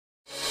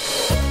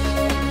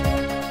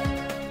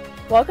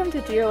Welcome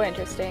to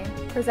Geointeresting,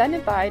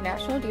 presented by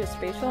National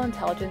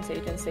Geospatial-Intelligence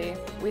Agency.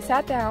 We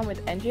sat down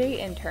with NGA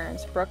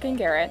interns Brooke and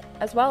Garrett,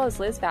 as well as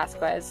Liz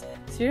Vasquez,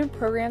 Student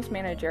Programs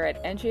Manager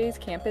at NGA's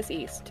Campus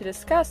East, to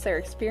discuss their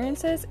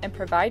experiences and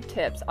provide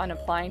tips on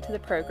applying to the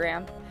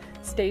program.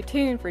 Stay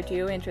tuned for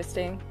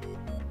Geointeresting.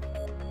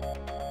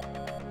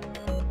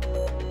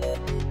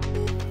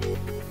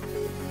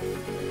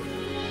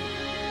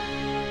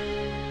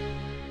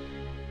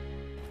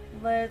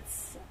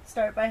 Let's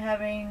start by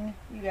having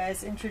you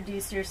guys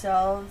introduce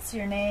yourselves,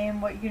 your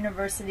name, what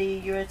university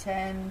you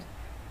attend,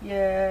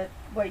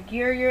 what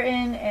year you're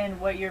in, and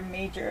what your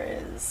major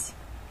is.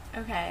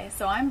 Okay,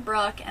 so I'm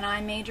Brooke, and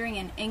I'm majoring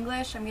in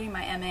English. I'm getting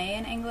my MA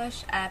in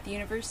English at the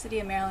University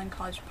of Maryland,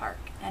 College Park,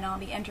 and I'll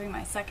be entering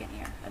my second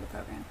year of the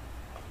program.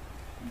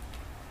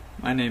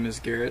 My name is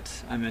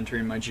Garrett. I'm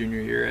entering my junior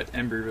year at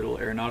Embry-Riddle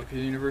Aeronautical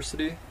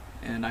University,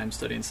 and I'm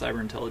studying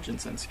cyber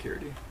intelligence and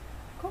security.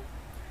 Cool.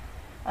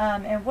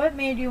 And what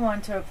made you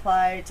want to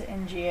apply to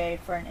NGA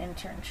for an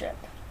internship?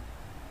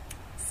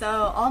 So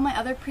all my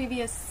other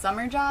previous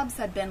summer jobs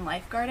had been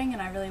lifeguarding,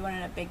 and I really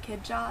wanted a big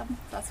kid job.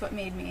 That's what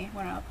made me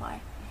want to apply.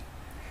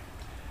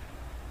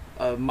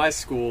 My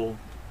school,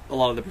 a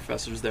lot of the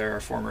professors there are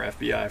former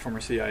FBI,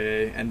 former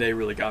CIA, and they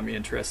really got me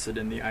interested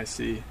in the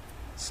IC.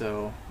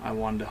 So I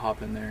wanted to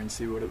hop in there and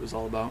see what it was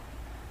all about.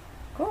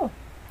 Cool.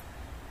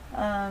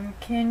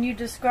 Can you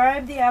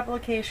describe the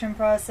application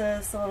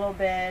process a little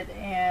bit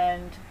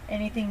and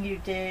anything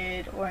you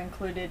did or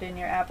included in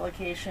your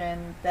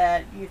application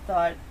that you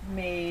thought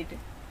made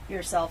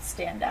yourself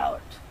stand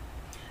out?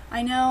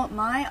 I know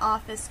my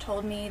office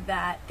told me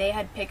that they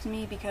had picked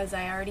me because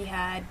I already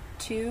had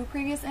 2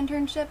 previous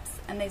internships,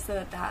 and they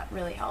said that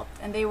really helped.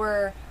 And they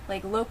were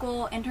like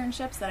local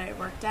internships that I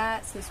worked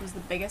at, so this was the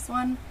biggest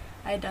one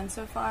I had done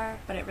so far,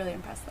 but it really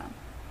impressed them.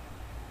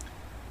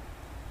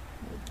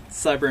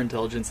 Cyber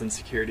intelligence and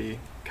security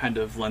kind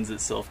of lends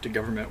itself to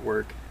government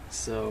work,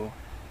 so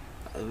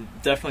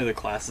definitely the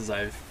classes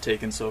I've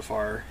taken so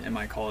far in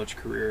my college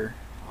career,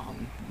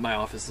 my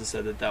office has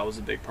said that that was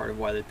a big part of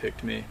why they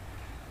picked me.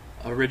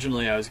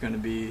 Originally I was going to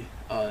be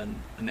an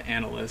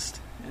analyst,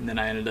 and then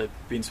I ended up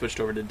being switched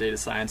over to data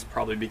science,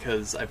 probably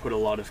because I put a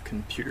lot of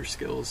computer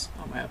skills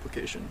on my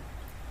application.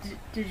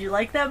 Did you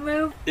like that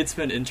move? It's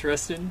been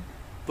interesting,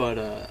 but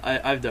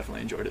I've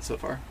definitely enjoyed it so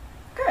far.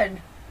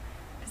 Good.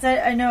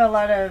 Because I know a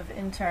lot of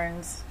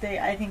interns,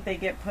 I think they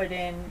get put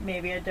in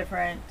maybe a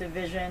different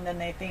division than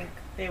they think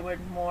they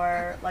would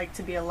more like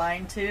to be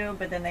aligned to,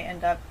 but then they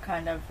end up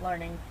kind of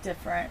learning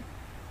different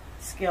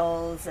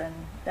skills, and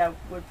that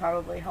would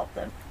probably help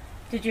them.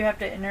 Did you have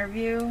to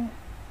interview?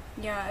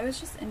 Yeah, it was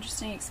just an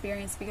interesting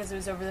experience because it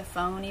was over the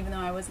phone, even though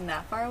I wasn't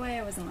that far away.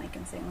 I wasn't like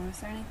in St.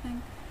 Louis or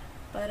anything.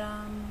 But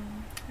I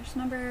just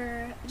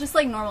remember just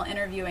like normal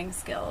interviewing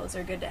skills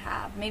are good to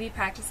have. Maybe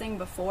practicing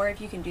before if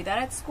you can do that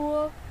at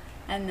school,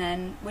 and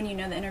then when you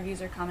know the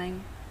interviews are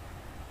coming.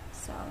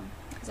 So,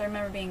 because I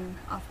remember being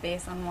off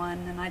base on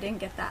one, and I didn't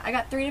get that. I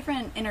got 3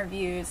 different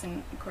interviews,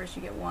 and of course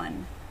you get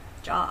one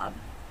job.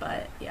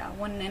 But yeah,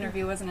 one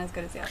interview wasn't as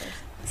good as the others.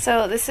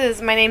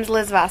 So my name's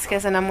Liz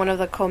Vasquez, and I'm one of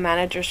the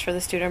co-managers for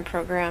the student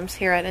programs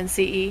here at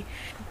NCE.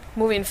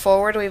 Moving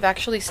forward, we've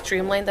actually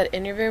streamlined that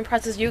interviewing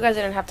process. You guys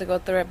didn't have to go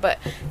through it, but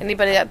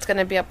anybody that's going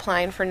to be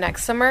applying for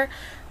next summer,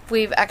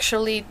 we've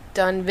actually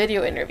done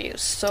video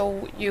interviews.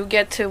 So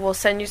we'll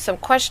send you some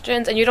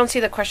questions, and you don't see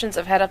the questions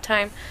ahead of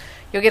time.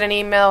 You'll get an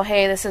email,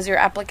 hey, this is your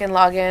applicant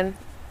login,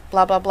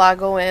 blah, blah, blah,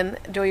 go in,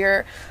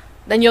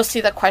 then you'll see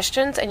the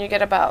questions, and you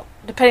get about,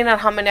 depending on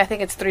how many, I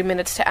think it's 3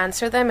 minutes to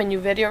answer them, and you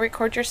video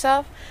record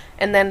yourself,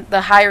 and then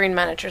the hiring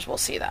managers will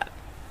see that.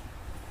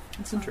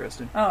 That's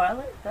interesting.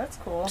 Oh, that's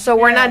cool. So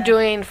we're not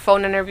doing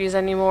phone interviews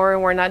anymore.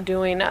 We're not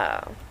doing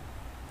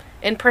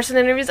in-person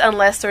interviews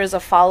unless there is a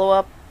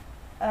follow-up.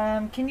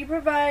 Can you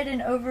provide an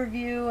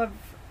overview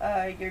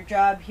of your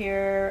job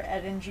here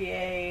at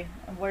NGA,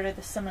 and what are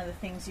some of the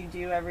things you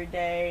do every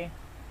day?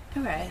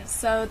 Okay,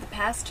 so the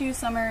past 2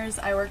 summers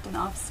I worked in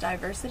Office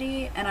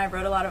Diversity, and I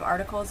wrote a lot of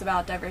articles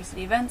about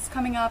diversity events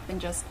coming up and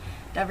just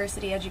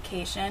diversity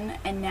education,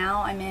 and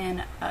now I'm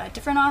in a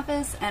different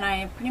office, and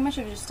I pretty much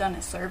have just done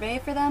a survey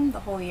for them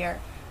the whole year.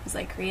 It was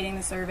like creating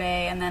the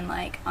survey, and then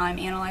like I'm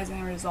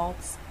analyzing the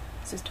results,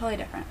 so it's totally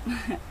different.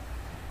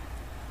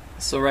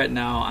 So right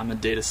now I'm a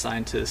data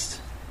scientist,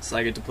 so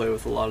I get to play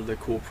with a lot of the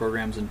cool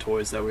programs and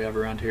toys that we have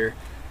around here,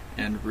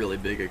 and really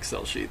big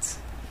Excel sheets.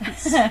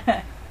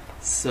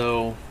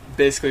 So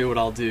basically what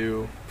I'll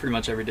do pretty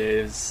much every day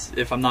is,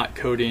 if I'm not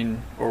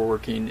coding or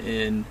working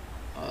in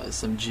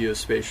some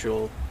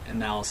geospatial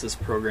analysis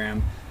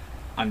program,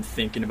 I'm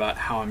thinking about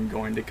how I'm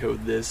going to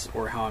code this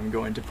or how I'm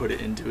going to put it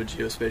into a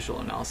geospatial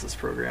analysis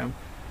program.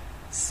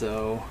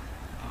 So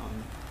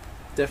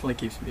definitely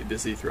keeps me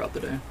busy throughout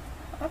the day.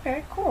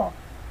 Okay, cool.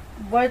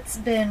 What's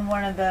been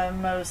one of the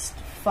most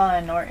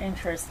fun or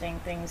interesting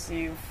things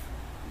you've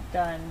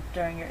done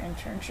during your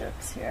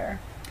internships here?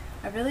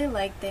 I really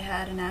liked they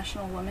had a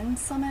National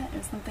Women's Summit. It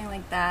was something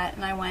like that,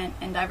 and I went,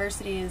 and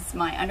diversity is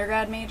my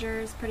undergrad major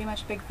is pretty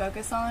much a big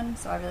focus on,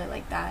 so I really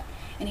liked that.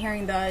 And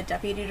hearing the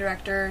deputy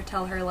director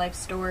tell her life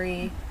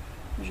story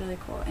was really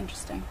cool,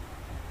 interesting.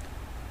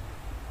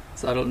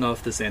 So I don't know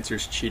if this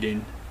answers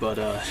cheating, but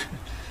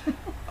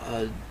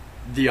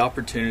the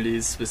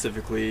opportunities,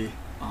 specifically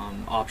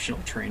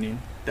optional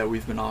training that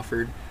we've been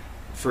offered.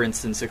 For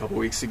instance, a couple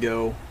weeks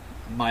ago,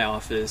 my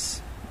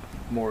office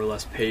more or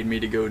less paid me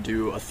to go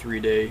do a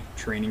 3-day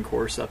training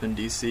course up in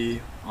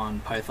DC on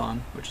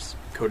Python, which is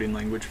coding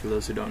language for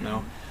those who don't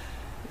know.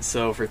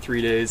 So for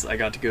 3 days, I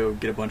got to go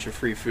get a bunch of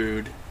free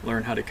food,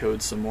 learn how to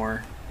code some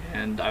more,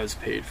 and I was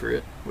paid for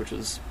it, which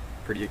was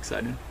pretty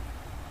exciting.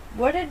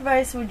 What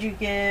advice would you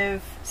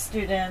give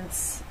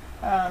students,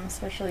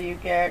 especially you,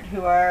 Garrett,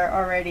 who are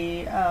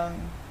already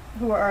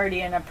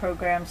in a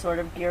program sort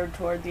of geared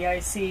toward the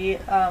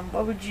IC?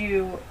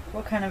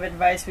 What kind of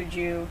advice would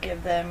you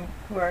give them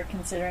who are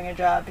considering a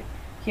job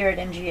here at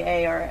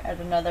NGA or at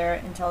another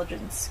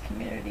intelligence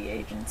community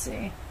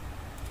agency?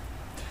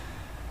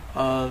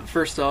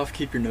 First off,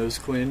 keep your nose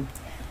clean.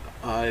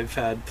 I've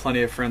had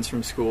plenty of friends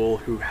from school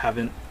who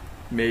haven't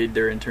made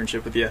their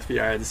internship with the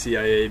FBI or the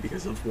CIA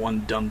because of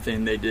one dumb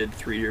thing they did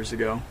 3 years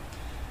ago.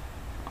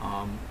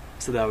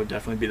 So that would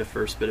definitely be the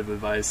first bit of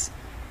advice.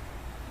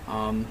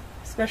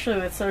 Especially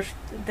with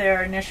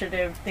their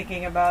initiative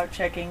thinking about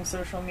checking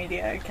social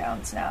media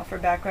accounts now for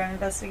background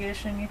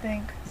investigation, you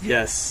think?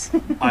 Yes.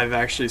 I've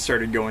actually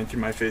started going through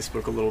my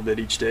Facebook a little bit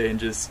each day and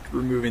just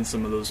removing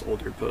some of those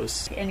older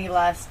posts. Any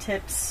last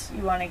tips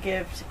you want to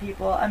give to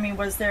people? I mean,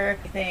 was there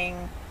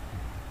anything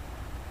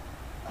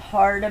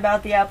hard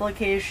about the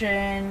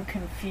application,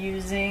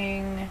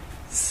 confusing?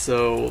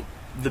 So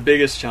the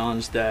biggest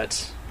challenge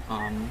that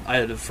I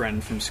had a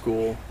friend from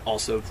school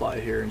also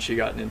apply here, and she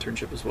got an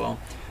internship as well.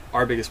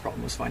 Our biggest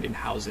problem was finding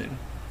housing.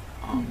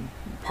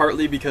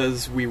 Partly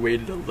because we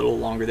waited a little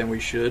longer than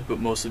we should, but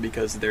mostly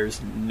because there's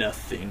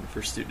nothing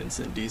for students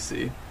in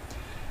DC.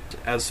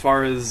 As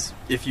far as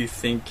if you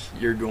think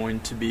you're going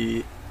to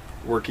be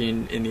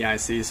working in the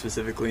IC,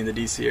 specifically in the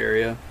DC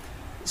area,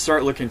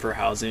 start looking for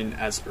housing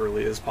as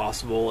early as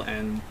possible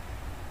and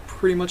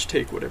pretty much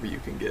take whatever you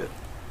can get.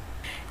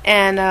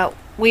 And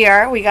we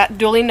got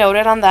duly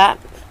noted on that,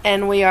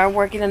 and we are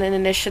working on an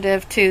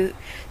initiative to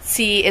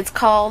see, it's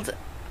called,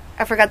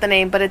 I forgot the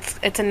name, but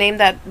it's a name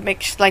that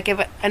makes, like,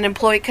 if an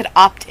employee could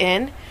opt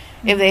in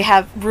if they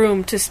have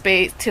room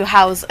to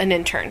house an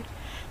intern.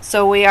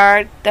 So we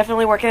are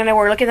definitely working on it.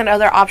 We're looking at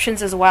other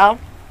options as well,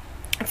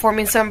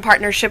 forming some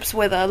partnerships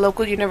with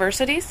local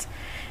universities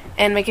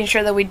and making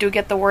sure that we do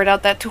get the word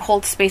out that to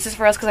hold spaces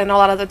for us, because I know a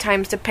lot of the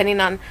times, depending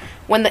on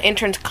when the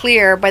interns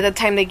clear, by the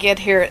time they get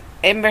here,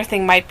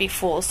 everything might be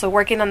full. So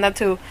working on that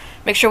to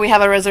make sure we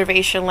have a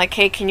reservation, like,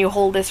 hey, can you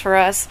hold this for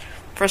us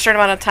for a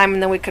certain amount of time,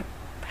 and then we could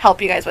help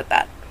you guys with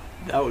that.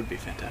 That would be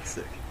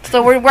fantastic.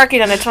 So we're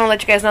working on it. Just want to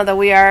let you guys know that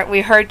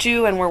we heard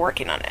you and we're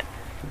working on it.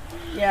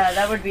 Yeah,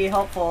 that would be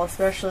helpful,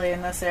 especially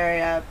in this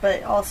area.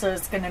 But also,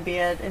 it's going to be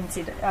at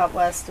NC out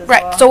west as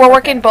well. Right. So we're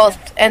working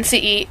both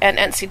NCE and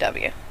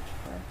NCW.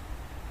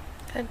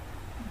 Good.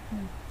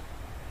 Mm-hmm.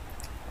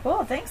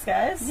 Cool. Thanks,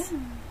 guys. Yeah.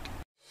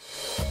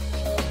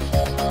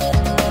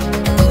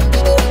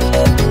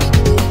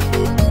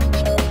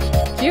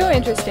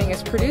 Geointeresting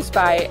is produced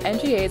by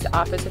NGA's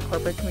Office of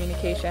Corporate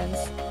Communications.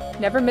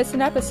 Never miss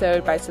an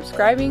episode by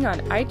subscribing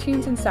on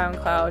iTunes and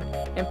SoundCloud,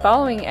 and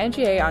following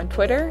NGA on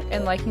Twitter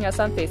and liking us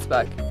on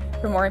Facebook.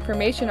 For more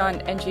information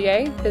on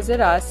NGA, visit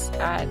us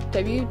at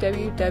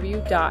www.nga.mil.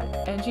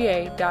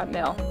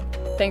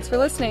 Thanks for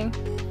listening.